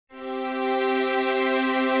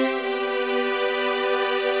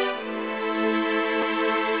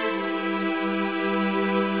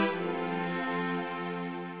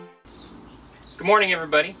Good morning,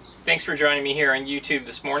 everybody. Thanks for joining me here on YouTube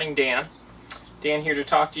this morning. Dan here to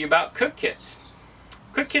talk to you about cook kits.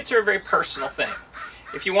 Cook kits are a very personal thing.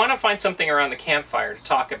 If you want to find something around the campfire to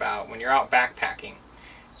talk about when you're out backpacking,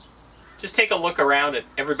 just take a look around at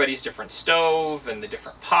everybody's different stove and the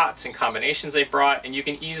different pots and combinations they brought, and you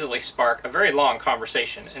can easily spark a very long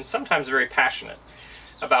conversation, and sometimes very passionate,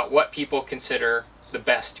 about what people consider the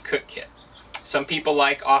best cook kit. Some people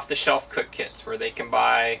like off-the-shelf cook kits where they can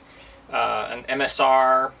buy an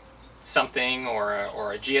MSR something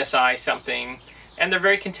or a GSI something, and they're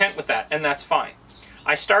very content with that, and that's fine.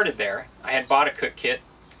 I started there. I had bought a cook kit.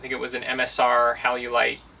 I think it was an MSR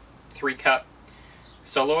Halulite 3-cup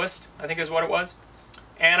Soloist, I think is what it was.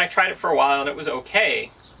 And I tried it for a while and it was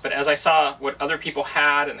okay, but as I saw what other people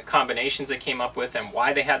had and the combinations they came up with and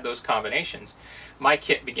why they had those combinations, my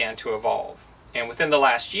kit began to evolve. And within the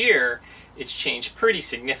last year, it's changed pretty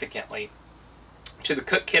significantly to the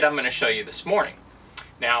cook kit I'm going to show you this morning.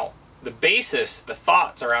 Now, the basis, the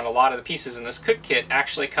thoughts around a lot of the pieces in this cook kit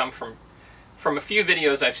actually come from a few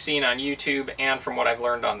videos I've seen on YouTube and from what I've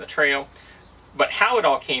learned on the trail. But how it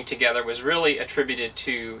all came together was really attributed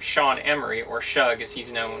to Sean Emory, or SHUG as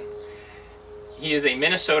he's known. He is a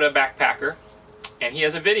Minnesota backpacker, and he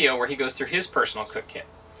has a video where he goes through his personal cook kit.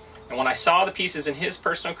 And when I saw the pieces in his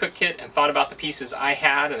personal cook kit and thought about the pieces I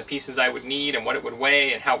had and the pieces I would need and what it would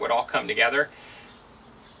weigh and how it would all come together,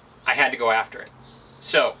 I had to go after it.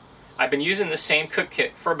 So, I've been using the same cook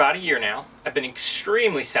kit for about a year now. I've been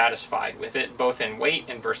extremely satisfied with it, both in weight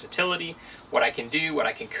and versatility, what I can do, what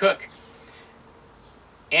I can cook,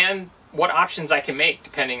 and what options I can make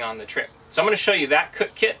depending on the trip. So I'm going to show you that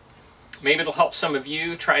cook kit. Maybe it'll help some of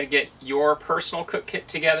you try to get your personal cook kit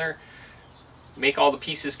together, make all the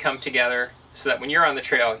pieces come together so that when you're on the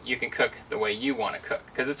trail you can cook the way you want to cook.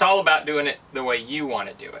 Because it's all about doing it the way you want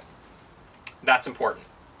to do it. That's important.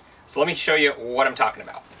 So let me show you what I'm talking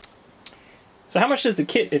about. So how much does the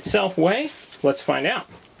kit itself weigh? Let's find out.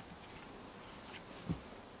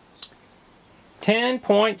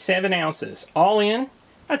 10.7 ounces. All in,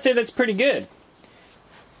 I'd say that's pretty good.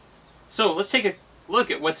 So let's take a look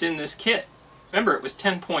at what's in this kit. Remember, it was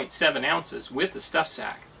 10.7 ounces with the stuff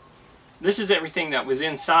sack. This is everything that was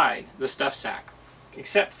inside the stuff sack,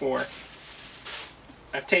 except for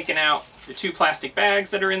I've taken out the 2 plastic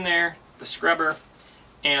bags that are in there, the scrubber,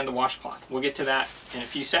 and the washcloth. We'll get to that in a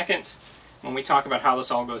few seconds when we talk about how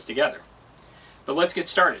this all goes together. But let's get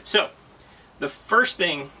started. So, the first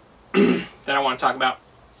thing that I want to talk about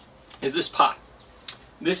is this pot.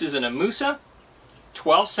 This is an Amusa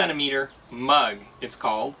 12 centimeter mug, it's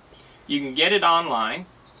called. You can get it online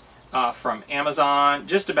from Amazon,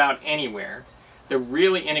 just about anywhere. They're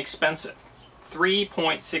really inexpensive.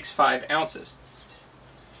 3.65 ounces.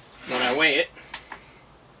 When I weigh it,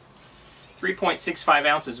 3.65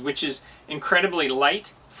 ounces, which is incredibly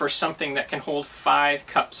light for something that can hold 5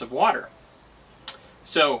 cups of water.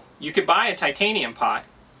 So you could buy a titanium pot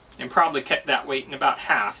and probably cut that weight in about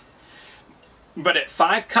half. But at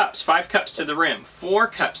 5 cups to the rim, 4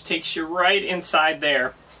 cups takes you right inside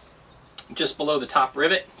there, just below the top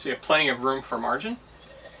rivet, so you have plenty of room for margin.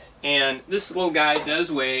 And this little guy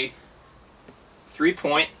does weigh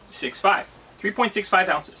 3.65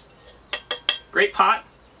 ounces. Great pot.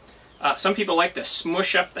 Some people like to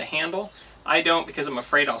smush up the handle. I don't, because I'm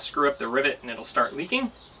afraid I'll screw up the rivet and it'll start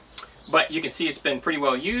leaking. But you can see it's been pretty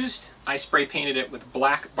well used. I spray painted it with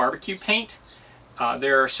black barbecue paint.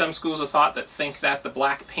 There are some schools of thought that think that the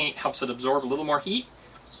black paint helps it absorb a little more heat.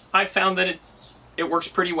 I found that it works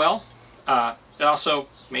pretty well. It also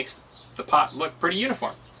makes the pot look pretty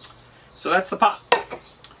uniform. So that's the pot.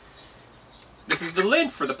 This is the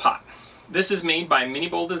lid for the pot. This is made by Mini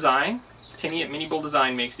Bowl Design. Tinny at Mini Bowl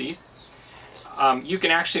Design makes these. You can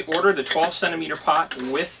actually order the 12 centimeter pot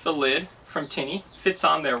with the lid from Tinny. Fits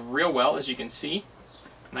on there real well, as you can see.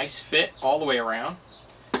 Nice fit all the way around.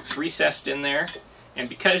 It's recessed in there. And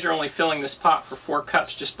because you're only filling this pot for 4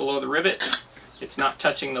 cups just below the rivet, it's not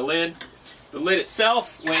touching the lid. The lid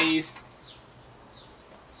itself weighs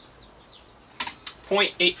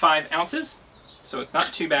 0.85 ounces, so it's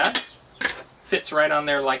not too bad. Fits right on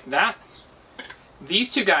there like that. These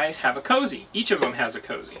 2 guys have a cozy. Each of them has a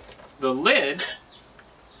cozy. The lid,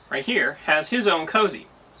 right here, has his own cozy.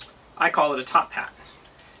 I call it a top hat.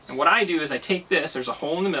 And what I do is I take this, there's a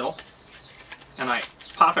hole in the middle, and I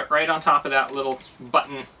pop it right on top of that little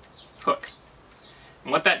button hook.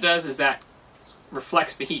 And what that does is that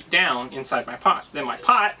reflects the heat down inside my pot. Then my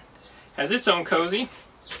pot has its own cozy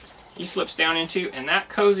he slips down into, and that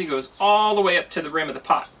cozy goes all the way up to the rim of the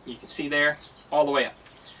pot. You can see there, all the way up.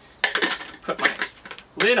 Put my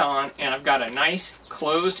lid on, and I've got a nice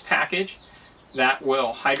closed package that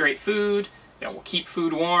will hydrate food, that will keep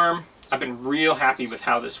food warm. I've been real happy with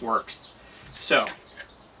how this works. So,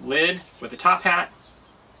 lid with a top hat,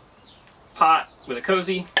 pot with a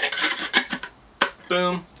cozy,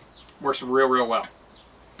 boom, works real, real well.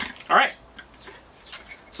 All right,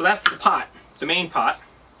 so that's the pot, the main pot.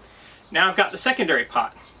 Now I've got the secondary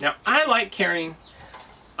pot. Now I like carrying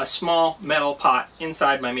a small metal pot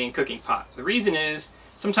inside my main cooking pot. The reason is,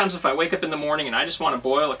 sometimes if I wake up in the morning and I just want to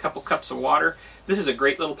boil a couple cups of water, this is a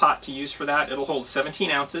great little pot to use for that. It'll hold 17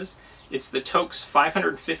 ounces. It's the Toaks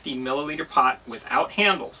 550 milliliter pot without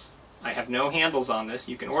handles. I have no handles on this.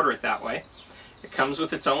 You can order it that way. It comes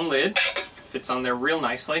with its own lid. Fits on there real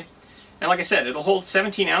nicely. And like I said, it'll hold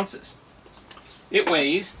 17 ounces. It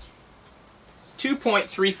weighs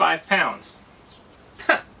 2.35 pounds.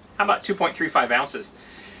 How about 2.35 ounces?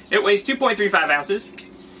 It weighs 2.35 ounces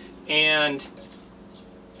and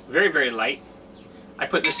very, very light. I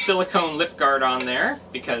put this silicone lip guard on there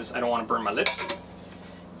because I don't want to burn my lips.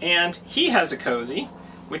 And he has a cozy,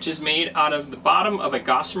 which is made out of the bottom of a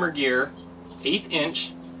Gossamer Gear 1/8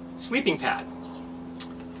 inch sleeping pad.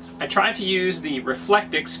 I tried to use the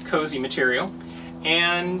Reflectix cozy material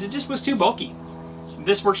and it just was too bulky.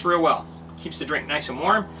 This works real well. Keeps the drink nice and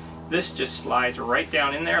warm. This just slides right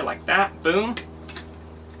down in there like that. Boom.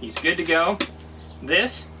 He's good to go.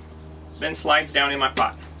 This then slides down in my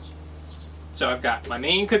pot. So I've got my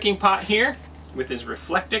main cooking pot here with his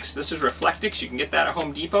Reflectix. This is Reflectix. You can get that at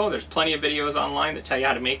Home Depot. There's plenty of videos online that tell you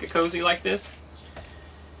how to make a cozy like this.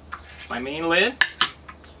 My main lid,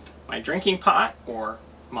 my drinking pot, or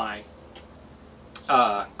my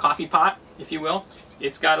coffee pot, if you will.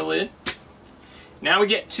 It's got a lid. Now we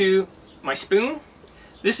get to my spoon.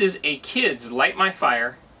 This is a kid's Light My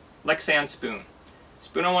Fire Lexan spoon.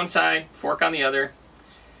 Spoon on one side, fork on the other.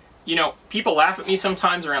 You know, people laugh at me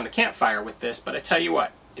sometimes around the campfire with this, but I tell you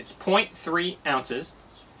what, it's 0.3 ounces,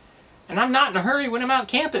 and I'm not in a hurry when I'm out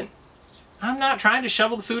camping. I'm not trying to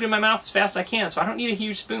shovel the food in my mouth as fast as I can, so I don't need a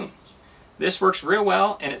huge spoon. This works real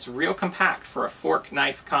well, and it's real compact for a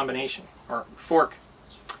fork-knife combination, or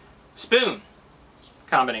fork-spoon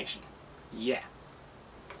combination. Yeah.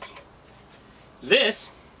 This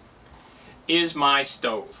is my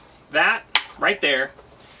stove. That right there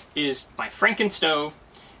is my Franken stove.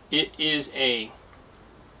 It is a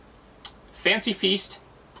Fancy Feast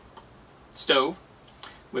stove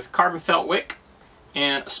with carbon felt wick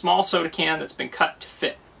and a small soda can that's been cut to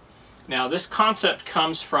fit. Now this concept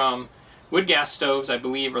comes from wood gas stoves, I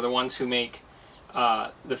believe, are the ones who make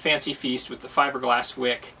the Fancy Feast with the fiberglass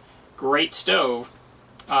wick. Great stove,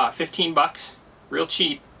 15 bucks, real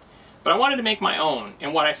cheap. But I wanted to make my own,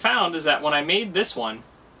 and what I found is that when I made this one,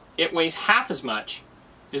 it weighs half as much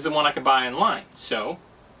as the one I could buy online. So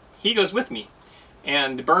he goes with me,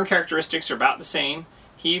 and the burn characteristics are about the same.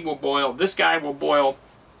 He will boil, this guy will boil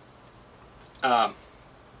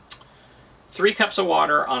 3 cups of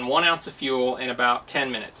water on 1 ounce of fuel in about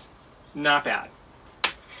 10 minutes. Not bad.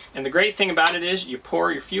 And the great thing about it is you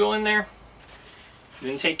pour your fuel in there,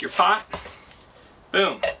 then take your pot,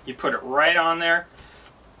 boom, you put it right on there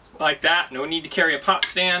like that. No need to carry a pot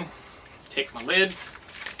stand. Take my lid,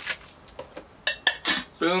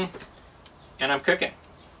 boom, and I'm cooking.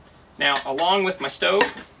 Now, along with my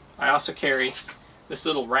stove, I also carry this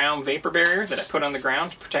little round vapor barrier that I put on the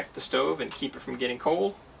ground to protect the stove and keep it from getting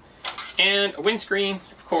cold. And a windscreen,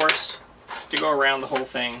 of course, to go around the whole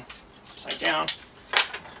thing upside down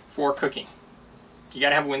for cooking. You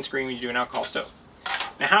gotta have a windscreen when you do an alcohol stove.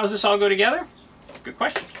 Now, how does this all go together? Good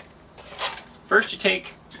question. First, you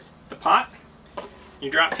take the pot, you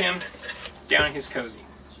drop him down in his cozy.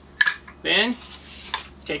 Then,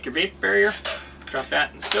 take your vapor barrier, drop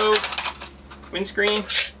that in the stove, windscreen,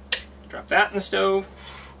 drop that in the stove.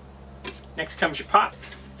 Next comes your pot,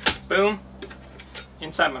 boom.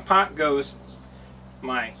 Inside my pot goes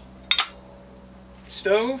my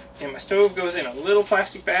stove, and my stove goes in a little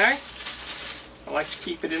plastic bag. I like to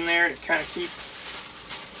keep it in there to kind of keep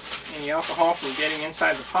any alcohol from getting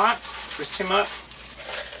inside the pot. Twist him up,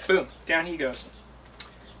 boom, down he goes.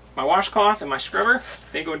 My washcloth and my scrubber,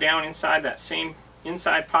 they go down inside that same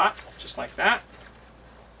inside pot, just like that.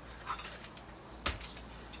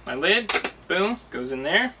 My lid, boom, goes in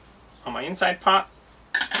there on my inside pot.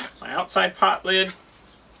 My outside pot lid,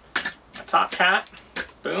 my top hat,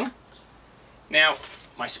 boom. Now,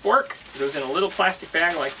 my spork goes in a little plastic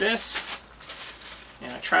bag like this,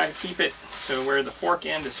 and I try to keep it so where the fork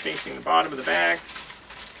end is facing the bottom of the bag,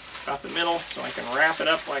 about the middle, so I can wrap it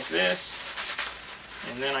up like this,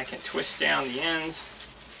 and then I can twist down the ends.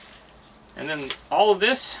 And then all of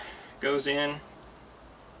this goes in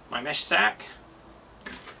my mesh sack,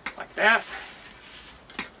 like that.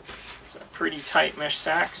 So pretty tight mesh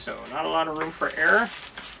sack, so not a lot of room for error.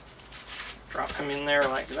 Drop him in there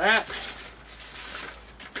like that.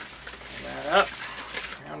 Pull that up,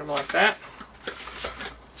 round him like that.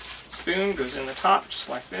 Spoon goes in the top just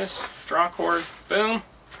like this. Draw cord, boom.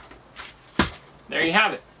 There you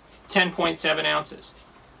have it, 10.7 ounces.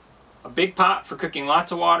 A big pot for cooking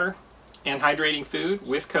lots of water and hydrating food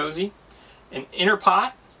with cozy. An inner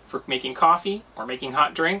pot for making coffee or making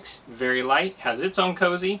hot drinks, very light, has its own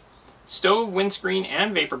cozy. Stove, windscreen,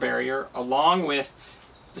 and vapor barrier, along with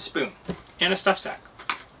the spoon and a stuff sack.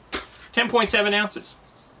 10.7 ounces.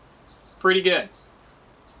 Pretty good.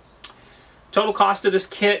 Total cost of this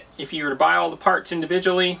kit, if you were to buy all the parts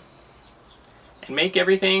individually and make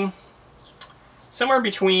everything, somewhere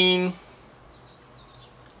between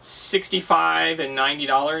 $65 and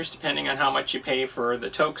 $90, depending on how much you pay for the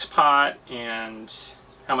Tokes pot and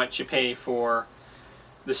how much you pay for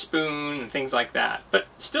the spoon and things like that. But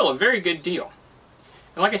still a very good deal.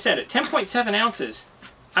 And like I said, at 10.7 ounces,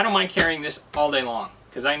 I don't mind carrying this all day long,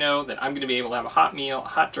 because I know that I'm going to be able to have a hot meal, a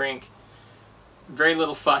hot drink, very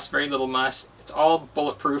little fuss, very little muss. It's all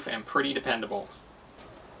bulletproof and pretty dependable.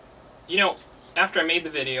 You know, after I made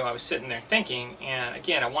the video, I was sitting there thinking, and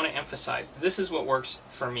again, I want to emphasize, this is what works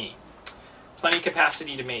for me. Plenty of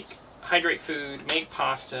capacity to hydrate food, make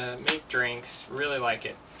pasta, make drinks, really like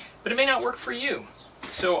it. But it may not work for you.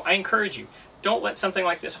 So I encourage you, don't let something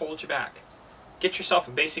like this hold you back. Get yourself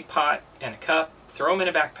a basic pot and a cup, throw them in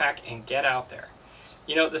a backpack, and get out there.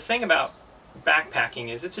 You know, the thing about backpacking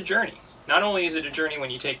is it's a journey. Not only is it a journey when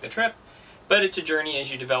you take the trip, but it's a journey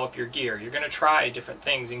as you develop your gear. You're going to try different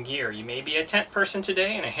things in gear. You may be a tent person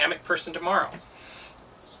today and a hammock person tomorrow.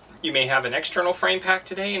 You may have an external frame pack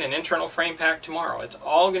today and an internal frame pack tomorrow. It's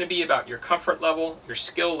all going to be about your comfort level, your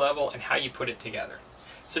skill level, and how you put it together.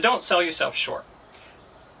 So don't sell yourself short.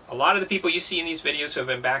 A lot of the people you see in these videos who have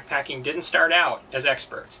been backpacking didn't start out as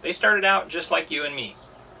experts. They started out just like you and me.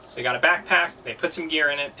 They got a backpack, they put some gear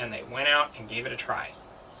in it, and they went out and gave it a try.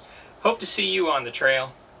 Hope to see you on the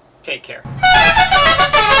trail. Take care.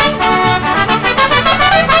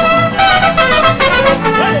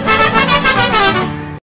 What?